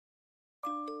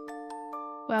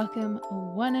Welcome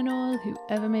one and all,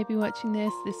 whoever may be watching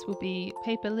this. This will be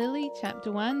Paper Lily,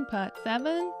 Chapter 1, Part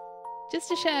 7.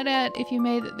 Just a shout out if you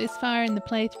made it this far in the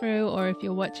playthrough, or if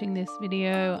you're watching this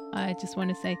video, I just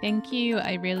want to say thank you.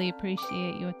 I really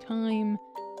appreciate your time.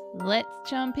 Let's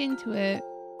jump into it.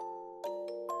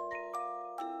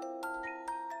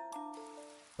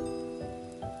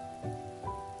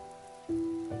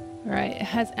 Right, it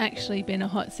has actually been a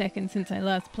hot second since I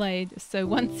last played, so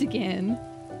once again,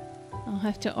 I'll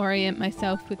have to orient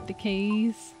myself with the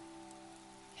keys.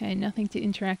 Okay, nothing to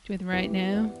interact with right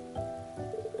now.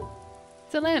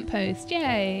 It's a lamppost,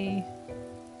 yay!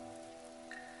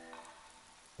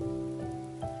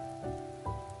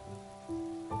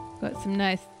 Got some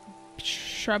nice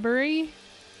shrubbery.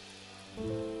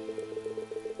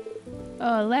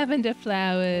 Oh, lavender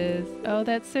flowers. Oh,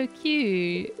 that's so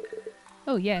cute.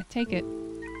 Oh yeah, take it.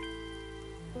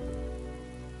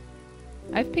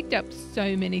 I've picked up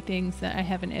so many things that I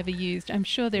haven't ever used. I'm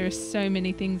sure there are so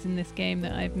many things in this game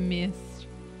that I've missed.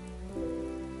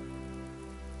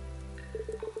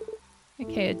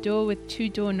 Okay, a door with 2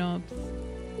 doorknobs.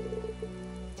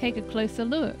 Take a closer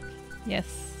look.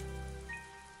 Yes.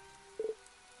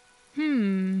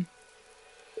 A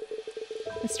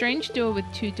strange door with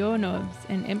 2 doorknobs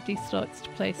and empty slots to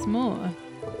place more.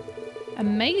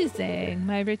 Amazing!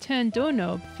 My return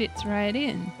doorknob fits right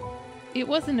in. It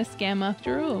wasn't a scam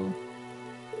after all.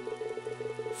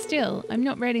 Still, I'm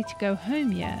not ready to go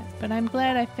home yet, but I'm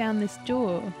glad I found this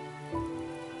door.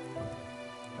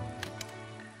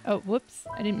 Oh, whoops.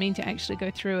 I didn't mean to actually go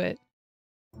through it.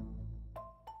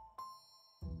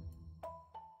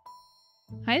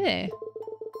 Hi there.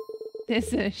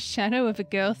 There's a shadow of a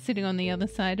girl sitting on the other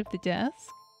side of the desk.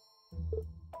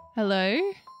 Hello?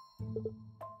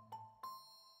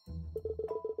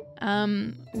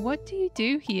 What do you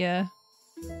do here?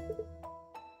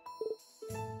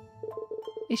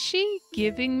 Is she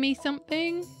giving me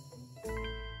something?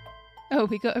 Oh,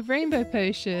 we got a rainbow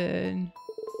potion.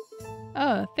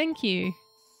 Oh, thank you.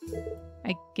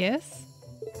 I guess.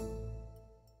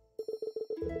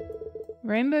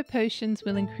 Rainbow potions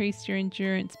will increase your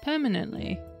endurance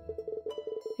permanently.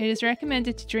 It is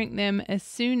recommended to drink them as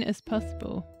soon as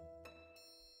possible.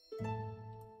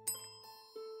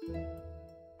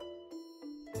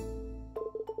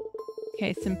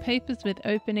 Okay, some papers with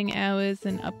opening hours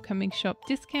and upcoming shop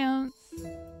discounts.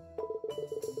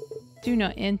 Do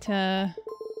not enter.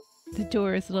 The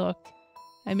door is locked.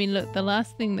 I mean, look, the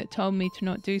last thing that told me to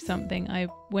not do something, I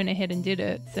went ahead and did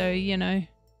it, so, you know.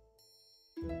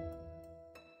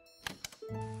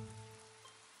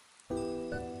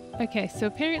 Okay, so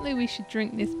apparently we should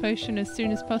drink this potion as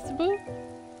soon as possible.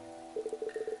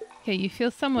 Okay, you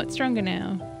feel somewhat stronger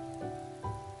now.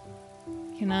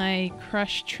 Can I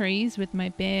crush trees with my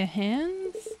bare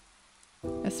hands?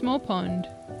 A small pond.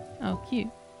 Oh,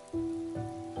 cute.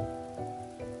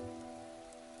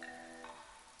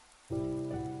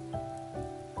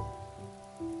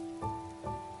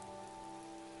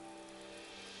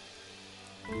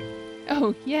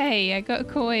 Oh, yay, I got a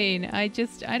coin. I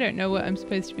don't know what I'm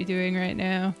supposed to be doing right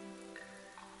now.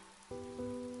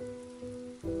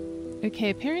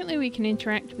 Okay, apparently we can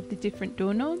interact with the different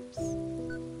doorknobs.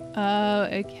 Oh,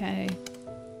 okay.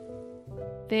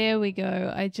 There we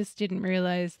go. I just didn't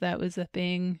realize that was a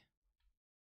thing.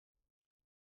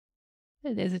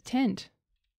 Oh, there's a tent.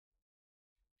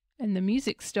 And the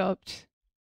music stopped.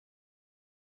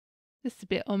 This is a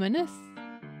bit ominous.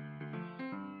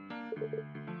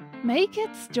 Make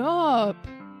it stop!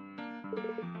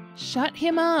 Shut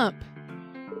him up!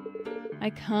 I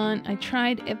can't. I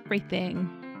tried everything.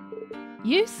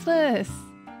 Useless!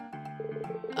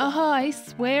 Oh, I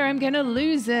swear I'm gonna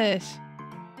lose it.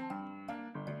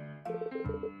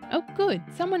 Oh good,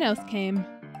 someone else came.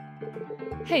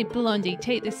 Hey Blondie,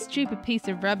 take this stupid piece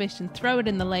of rubbish and throw it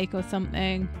in the lake or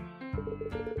something.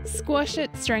 Squash it,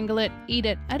 strangle it, eat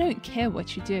it, I don't care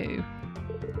what you do.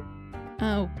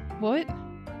 Oh, what?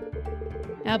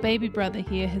 Our baby brother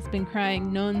here has been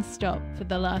crying non-stop for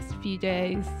the last few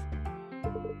days.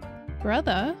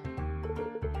 Brother?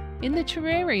 In the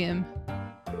terrarium.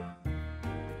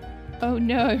 Oh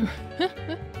no.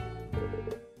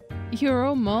 You're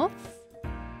all moths?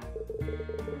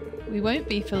 We won't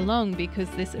be for long because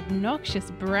this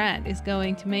obnoxious brat is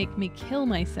going to make me kill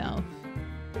myself.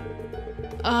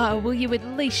 Ah, will you at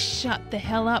least shut the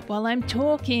hell up while I'm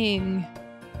talking?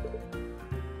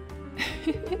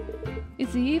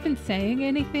 Is he even saying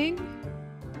anything?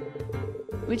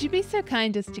 Would you be so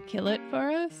kind as to kill it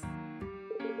for us?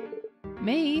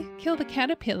 Me? Kill the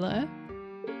caterpillar?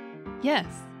 Yes.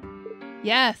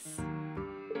 Yes!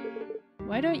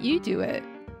 Why don't you do it?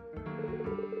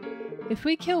 If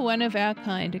we kill one of our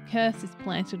kind, a curse is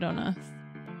planted on us.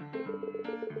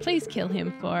 Please kill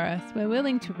him for us. We're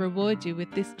willing to reward you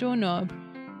with this doorknob.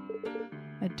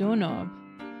 A doorknob.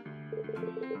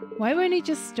 Why won't he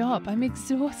just stop? I'm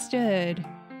exhausted.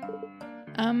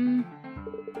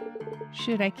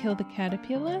 Should I kill the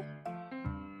caterpillar?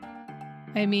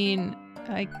 I mean,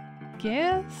 I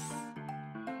guess?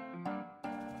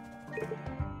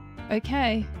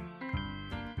 Okay.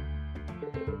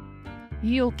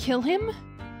 You'll kill him?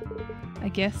 I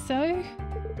guess so.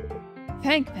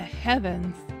 Thank the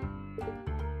heavens.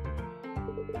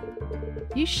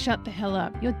 You shut the hell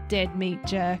up. You're dead meat,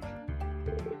 jerk.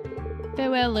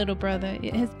 Farewell, little brother.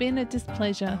 It has been a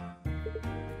displeasure.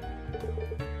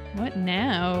 What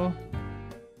now?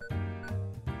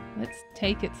 Let's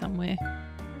take it somewhere.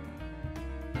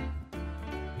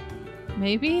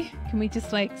 Maybe? Can we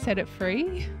just like set it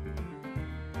free?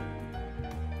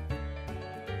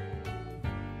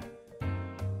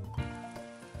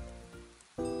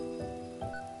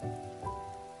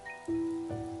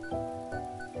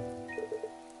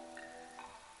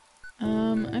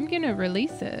 I'm gonna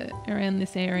release it around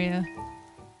this area.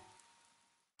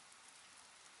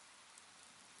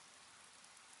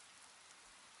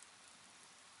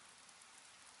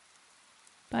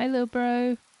 Bye, little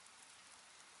bro.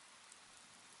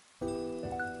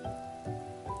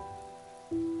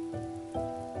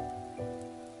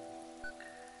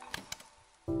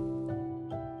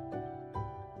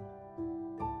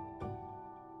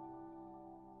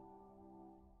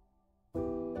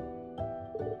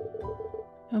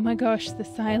 Oh my gosh, the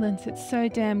silence, it's so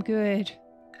damn good.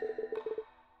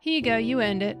 Here you go, you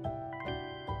earned it.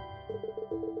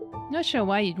 Not sure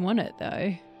why you'd want it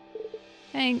though.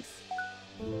 Thanks.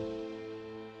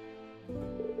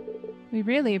 We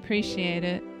really appreciate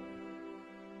it.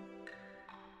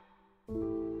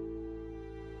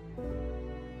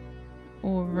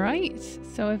 Alright,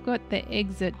 so I've got the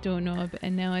exit doorknob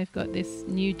and now I've got this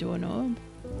new doorknob.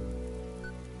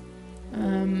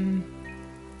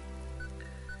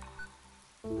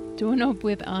 Doorknob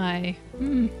with eye.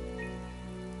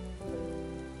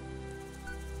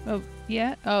 Oh,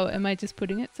 yeah? Oh, am I just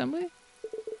putting it somewhere?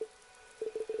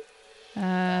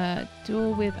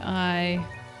 Door with eye.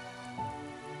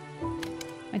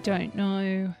 I don't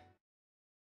know.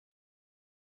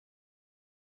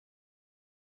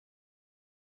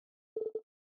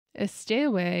 A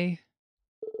stairway.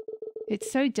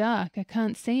 It's so dark, I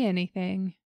can't see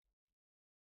anything.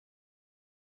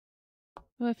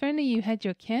 Well, if only you had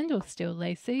your candle still,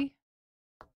 Lacie.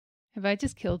 Have I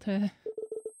just killed her?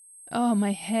 Oh,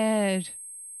 my head.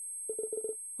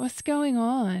 What's going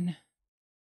on?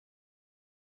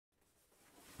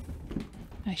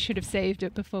 I should have saved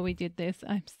it before we did this.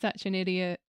 I'm such an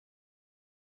idiot.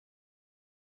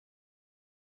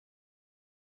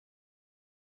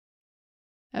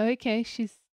 Oh, okay,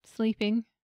 she's sleeping.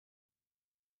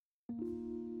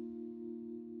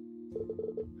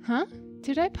 Huh?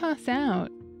 Did I pass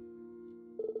out?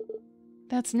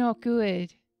 That's not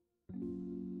good.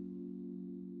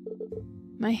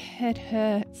 My head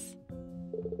hurts.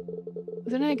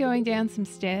 Wasn't I going down some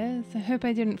stairs? I hope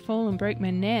I didn't fall and break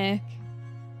my neck.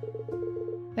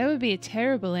 That would be a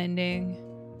terrible ending.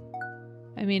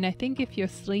 I mean, I think if you're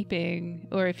sleeping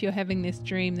or if you're having this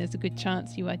dream, there's a good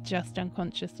chance you are just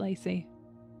unconscious, Lacie.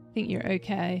 I think you're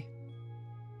okay.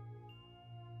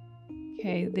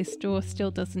 Okay, this door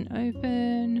still doesn't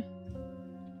open.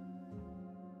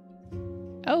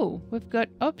 Oh, we've got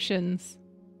options.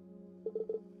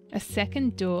 A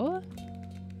second door?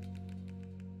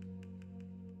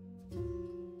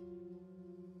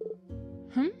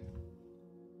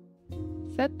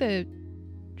 Is that the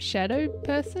shadow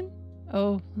person?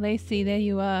 Oh, Lacie, there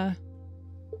you are.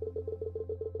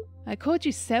 I called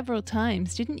you several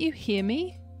times. Didn't you hear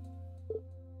me?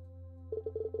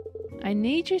 I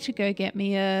need you to go get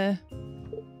me a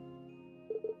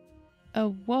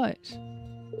what?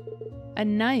 A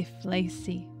knife,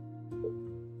 Lacie.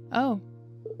 Oh.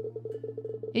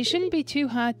 It shouldn't be too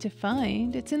hard to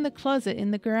find. It's in the closet in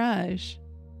the garage.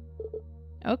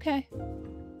 Okay.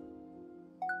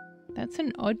 That's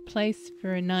an odd place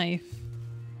for a knife.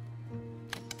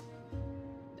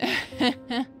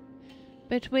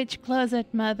 But which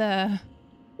closet, mother?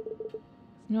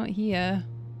 It's not here.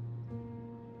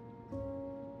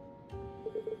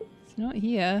 It's not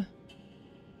here.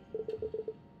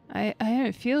 I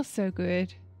don't feel so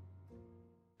good.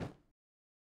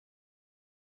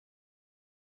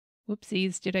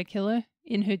 Whoopsies, did I kill her?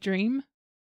 In her dream?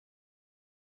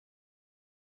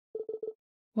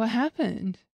 What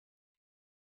happened?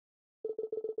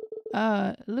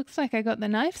 Looks like I got the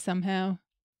knife somehow.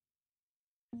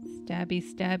 Stabby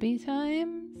stabby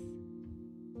times?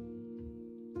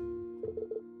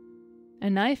 A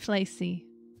knife, Lacie.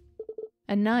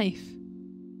 A knife.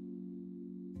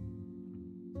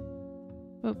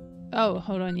 Oh,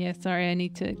 hold on. Yeah, sorry. I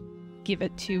need to give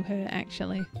it to her,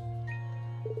 actually.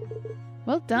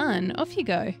 Well done. Off you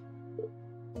go.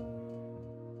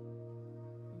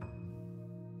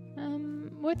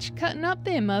 What you cutting up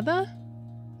there, mother?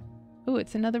 Oh,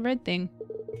 it's another red thing.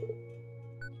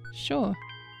 Sure.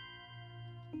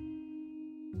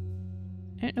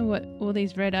 I don't know what all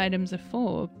these red items are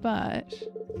for, but...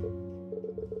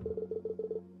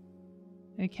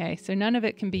 Okay, so none of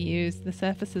it can be used. The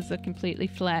surfaces are completely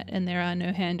flat and there are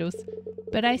no handles.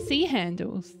 But I see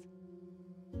handles.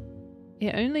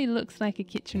 It only looks like a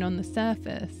kitchen on the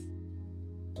surface.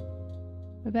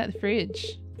 What about the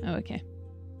fridge? Oh, okay.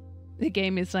 The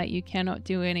game is like, you cannot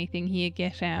do anything here,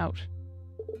 get out.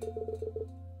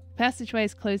 Passageway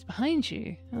is closed behind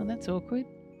you. Oh, that's awkward.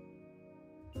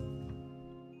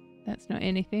 That's not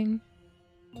anything.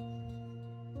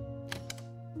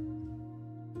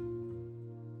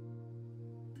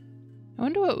 I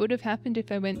wonder what would have happened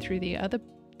if I went through the other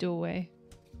doorway.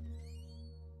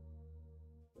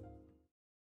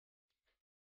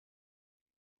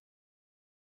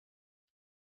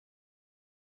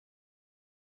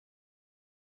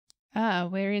 Ah,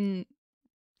 we're in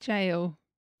jail.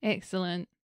 Excellent.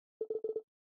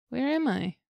 Where am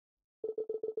I?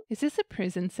 Is this a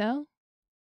prison cell?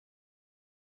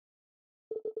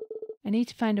 I need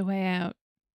to find a way out.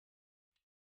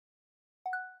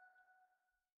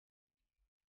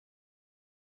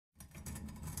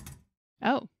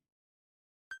 Oh.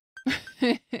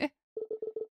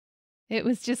 It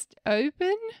was just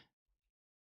open?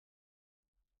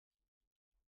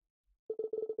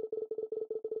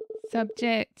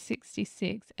 Subject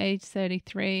 66, age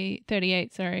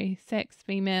 38, sorry, sex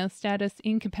female, status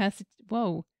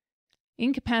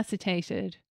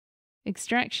incapacitated.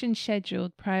 Extraction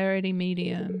scheduled, priority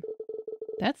medium.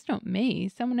 That's not me.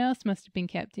 Someone else must have been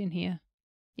kept in here.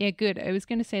 Yeah, good. I was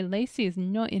going to say Lacie is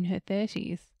not in her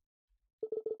 30s.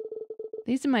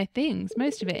 These are my things,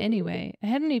 most of it anyway. I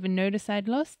hadn't even noticed I'd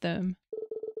lost them.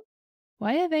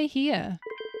 Why are they here?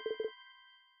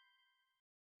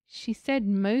 She said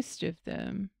most of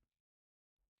them.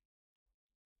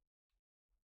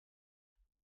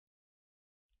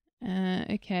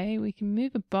 Okay, we can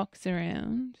move a box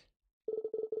around.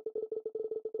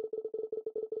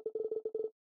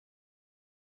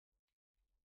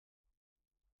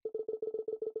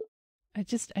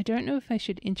 I don't know if I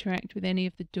should interact with any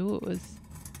of the doors.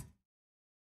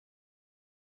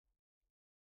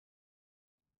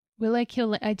 Will I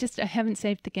kill... I haven't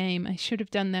saved the game. I should have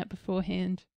done that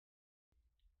beforehand.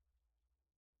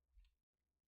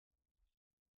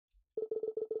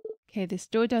 Okay, this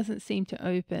door doesn't seem to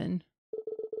open.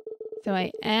 So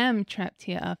I am trapped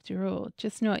here after all,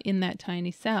 just not in that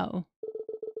tiny cell.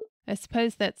 I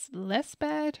suppose that's less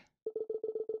bad?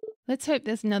 Let's hope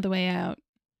there's another way out.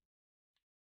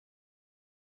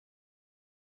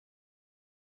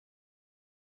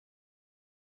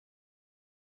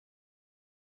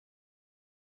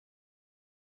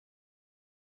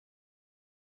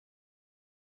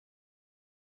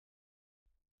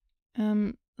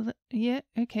 Yeah,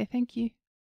 okay, thank you.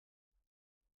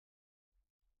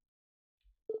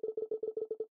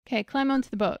 Okay, climb onto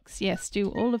the box. Yes, do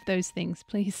all of those things,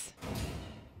 please.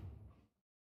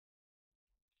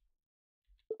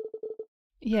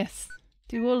 Yes,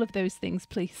 do all of those things,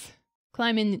 please.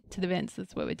 Climb into the vents,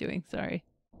 that's what we're doing, sorry.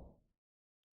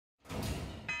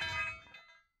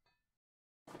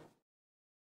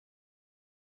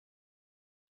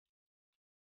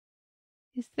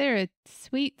 Is there a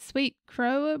sweet, sweet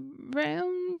crow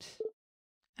around?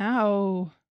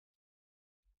 Ow.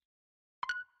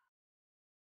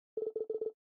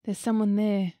 There's someone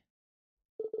there.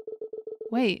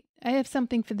 Wait, I have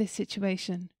something for this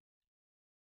situation.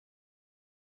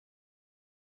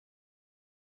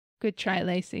 Good try,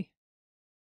 Lacie.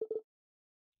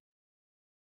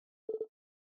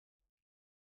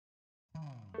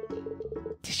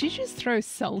 Did you just throw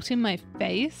salt in my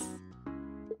face?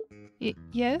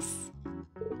 Yes?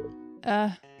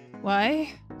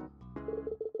 Why?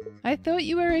 I thought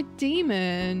you were a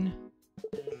demon.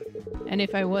 And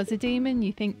if I was a demon,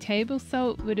 you think table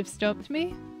salt would have stopped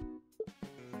me?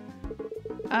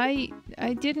 I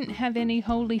didn't have any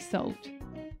holy salt.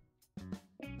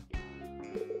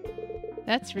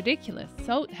 That's ridiculous.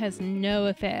 Salt has no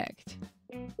effect.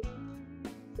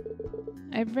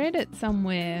 I read it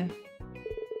somewhere.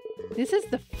 This is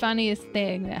the funniest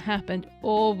thing that happened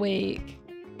all week.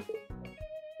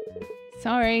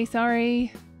 Sorry.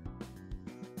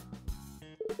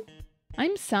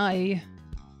 I'm sorry.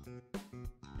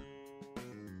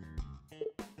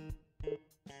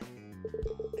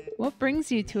 What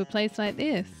brings you to a place like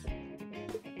this?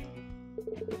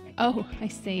 Oh, I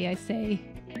see, I see.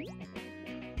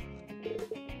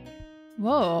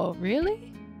 Whoa,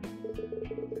 really?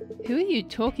 Who are you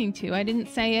talking to? I didn't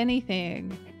say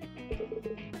anything.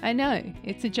 I know,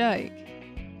 it's a joke.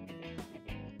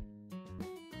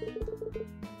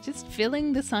 Just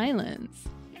filling the silence.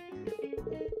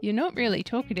 You're not really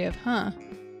talkative, huh?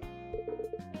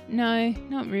 No,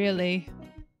 not really.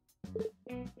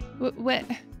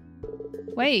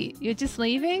 Wait, you're just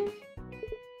leaving?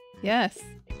 Yes.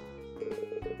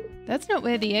 That's not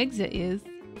where the exit is.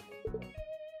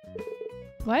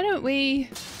 Why don't we...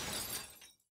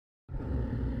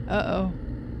 Uh-oh.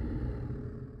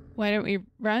 Why don't we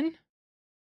run?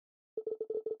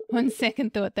 One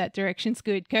second thought that direction's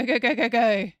good. Go, go, go, go,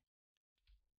 go.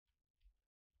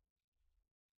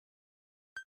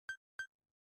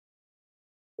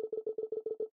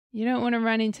 You don't want to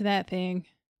run into that thing.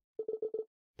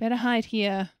 Better hide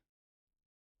here.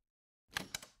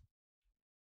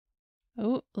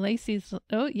 Oh, Lacie's...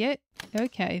 Oh, yeah.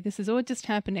 Okay, this is all just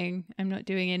happening. I'm not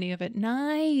doing any of it.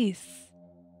 Nice!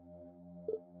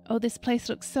 Oh, this place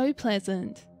looks so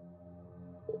pleasant.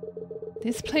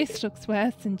 This place looks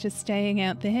worse than just staying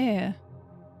out there.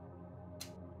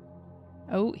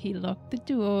 Oh, he locked the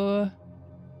door.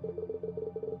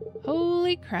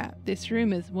 Holy crap, this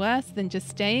room is worse than just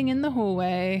staying in the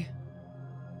hallway.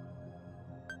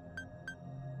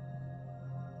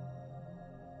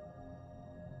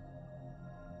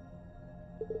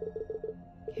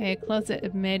 Okay, a closet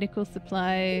of medical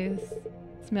supplies.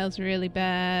 Smells really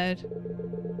bad.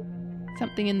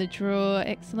 Something in the drawer.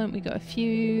 Excellent, we got a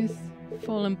fuse.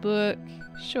 Fallen book.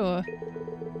 Sure.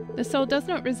 The soul does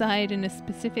not reside in a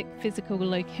specific physical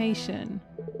location.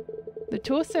 The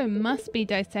torso must be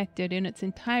dissected in its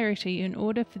entirety in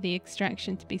order for the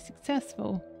extraction to be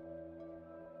successful.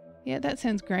 Yeah, that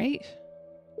sounds great.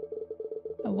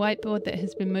 A whiteboard that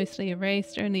has been mostly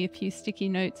erased, only a few sticky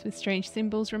notes with strange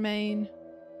symbols remain.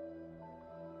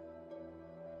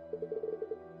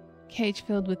 Cage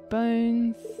filled with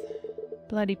bones.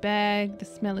 Bloody bag, the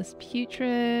smell is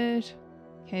putrid.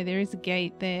 Okay, there is a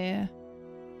gate there.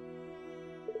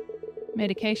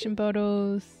 Medication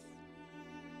bottles.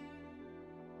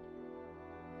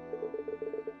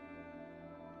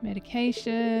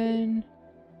 Medication.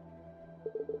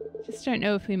 Just don't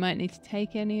know if we might need to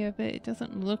take any of it. It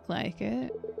doesn't look like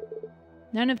it.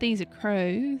 None of these are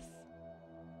crows.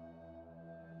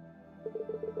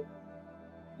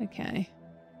 Okay.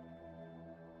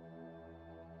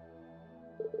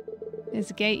 There's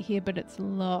a gate here, but it's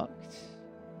locked.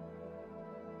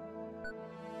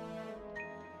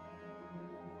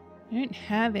 I don't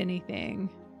have anything.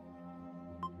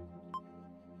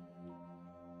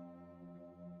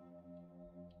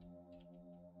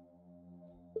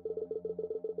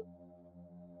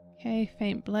 Okay,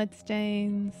 faint blood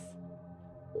stains.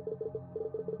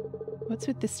 What's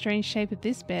with the strange shape of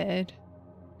this bed?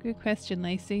 Good question,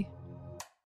 Lacie.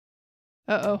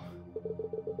 Uh-oh.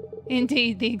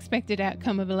 Indeed, the expected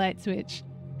outcome of a light switch.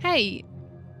 Hey!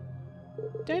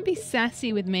 Don't be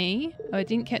sassy with me. Oh, I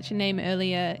didn't catch your name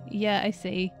earlier. Yeah, I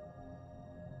see.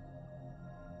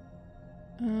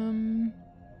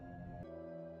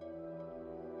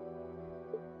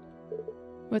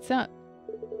 What's up?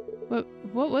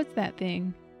 What was that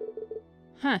thing?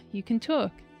 Huh, you can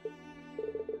talk.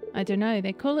 I don't know,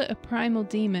 they call it a primal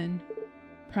demon.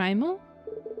 Primal?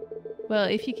 Well,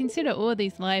 if you consider all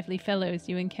these lively fellows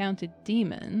you encountered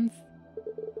demons,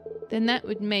 then that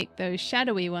would make those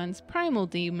shadowy ones primal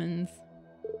demons.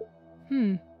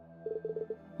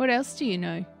 What else do you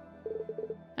know?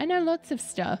 I know lots of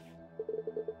stuff.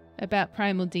 About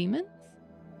primal demons?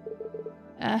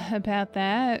 About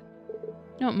that?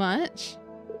 Not much.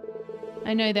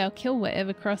 I know they'll kill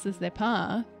whatever crosses their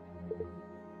path.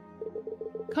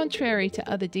 Contrary to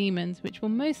other demons, which will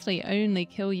mostly only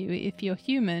kill you if you're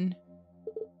human.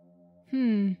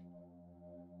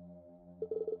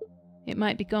 It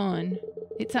might be gone.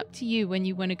 It's up to you when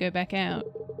you want to go back out.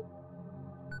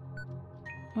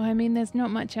 Well, I mean, there's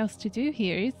not much else to do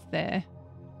here, is there?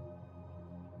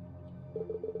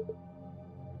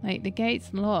 Like, the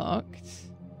gate's locked.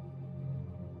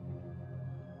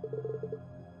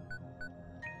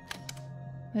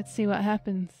 Let's see what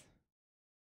happens.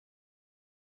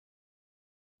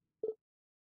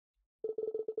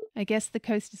 I guess the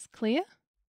coast is clear?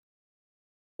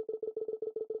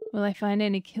 Will I find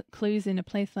any clues in a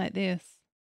place like this?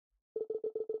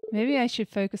 Maybe I should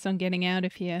focus on getting out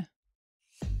of here.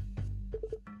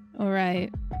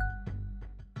 Alright.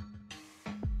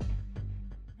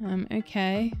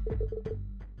 Okay.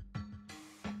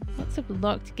 Lots of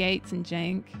locked gates and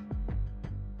jank.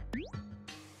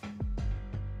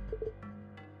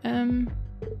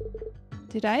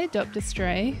 Did I adopt a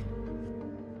stray?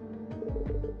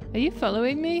 Are you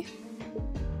following me?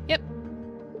 Yep.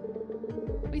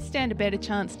 We stand a better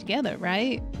chance together,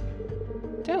 right?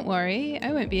 Don't worry,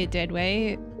 I won't be a dead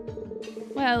weight.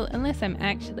 Well, unless I'm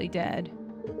actually dead.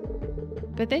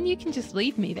 But then you can just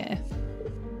leave me there.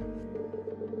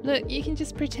 Look, you can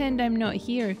just pretend I'm not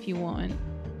here if you want.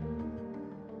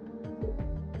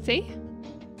 See?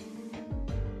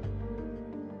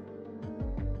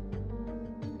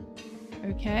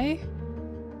 Okay.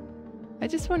 I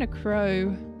just want to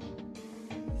crow.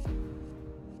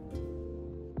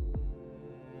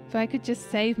 If I could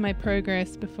just save my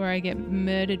progress before I get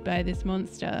murdered by this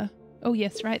monster. Oh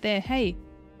yes, right there. Hey.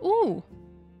 Ooh.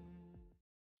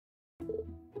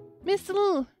 Miss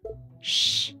Little.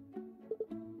 Shh.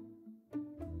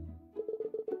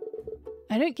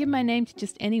 I don't give my name to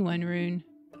just anyone, Rune.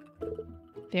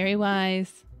 Very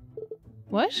wise.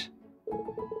 What?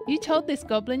 You told this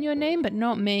goblin your name, but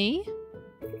not me?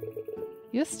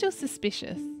 You're still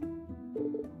suspicious.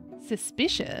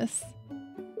 Suspicious?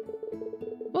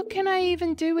 What can I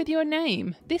even do with your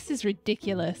name? This is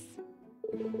ridiculous.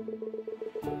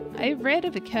 I read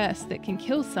of a curse that can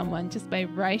kill someone just by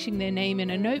writing their name in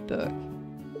a notebook.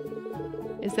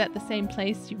 Is that the same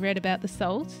place you read about the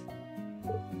salt?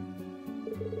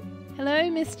 Hello,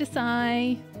 Mr.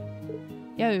 Sai.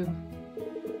 Yo.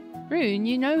 Rune,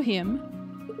 you know him?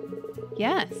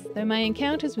 Yes, though my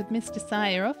encounters with Mr.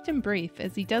 Sai are often brief,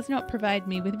 as he does not provide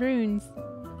me with runes.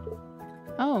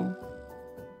 Oh.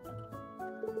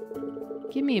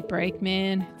 Give me a break,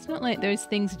 man. It's not like those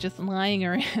things are just lying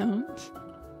around.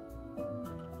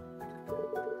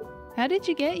 How did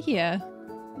you get here?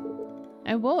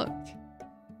 I walked.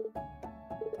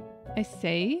 I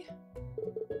see.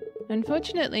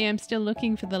 Unfortunately, I'm still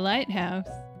looking for the lighthouse.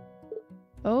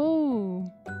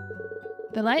 Oh.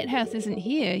 The lighthouse isn't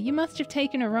here. You must have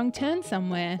taken a wrong turn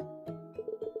somewhere.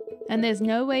 And there's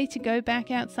no way to go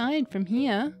back outside from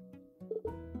here.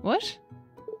 What?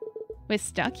 We're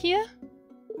stuck here?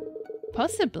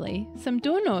 Possibly. Some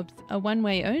doorknobs are one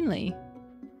way only.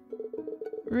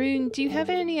 Rune, do you have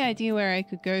any idea where I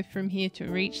could go from here to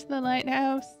reach the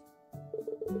lighthouse?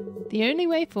 The only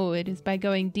way forward is by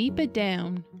going deeper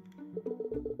down.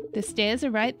 The stairs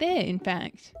are right there, in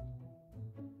fact.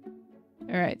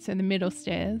 Alright, so the middle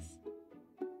stairs.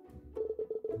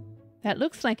 That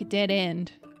looks like a dead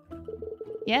end.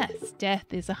 Yes,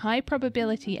 death is a high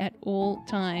probability at all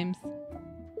times.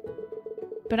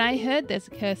 But I heard there's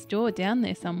a cursed door down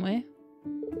there somewhere.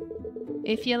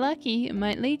 If you're lucky, it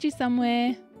might lead you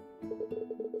somewhere.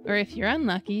 Or if you're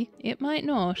unlucky, it might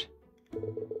not.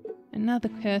 Another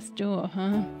cursed door,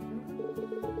 huh?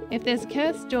 If there's a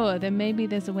cursed door, then maybe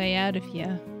there's a way out of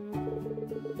here.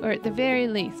 Or at the very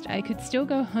least, I could still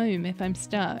go home if I'm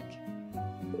stuck.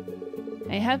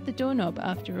 I have the doorknob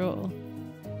after all.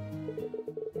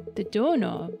 The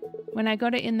doorknob? When I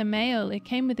got it in the mail, it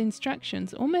came with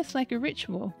instructions, almost like a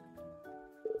ritual.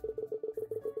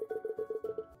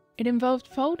 It involved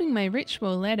folding my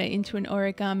ritual letter into an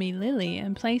origami lily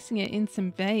and placing it in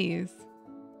some vase.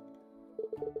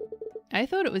 I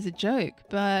thought it was a joke,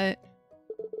 but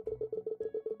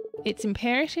it's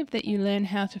imperative that you learn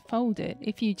how to fold it.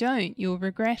 If you don't, you'll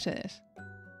regret it.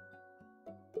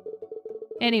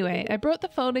 Anyway, I brought the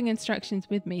folding instructions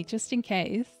with me just in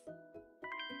case.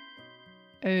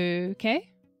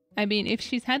 Okay. I mean, if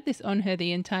she's had this on her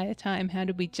the entire time, how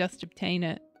did we just obtain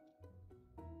it?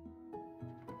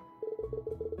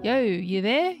 Yo, you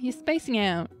there? You're spacing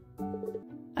out.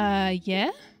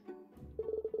 Yeah?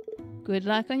 Good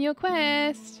luck on your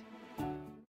quest.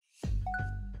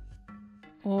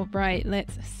 Alright,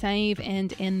 let's save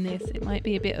and end this. It might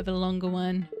be a bit of a longer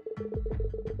one.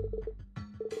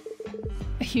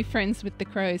 Are you friends with the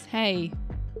crows? Hey,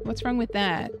 what's wrong with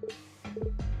that?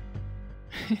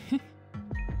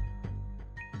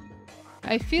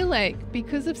 I feel like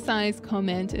because of Sai's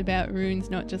comment about runes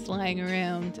not just lying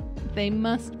around, they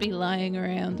must be lying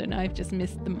around and I've just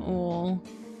missed them all.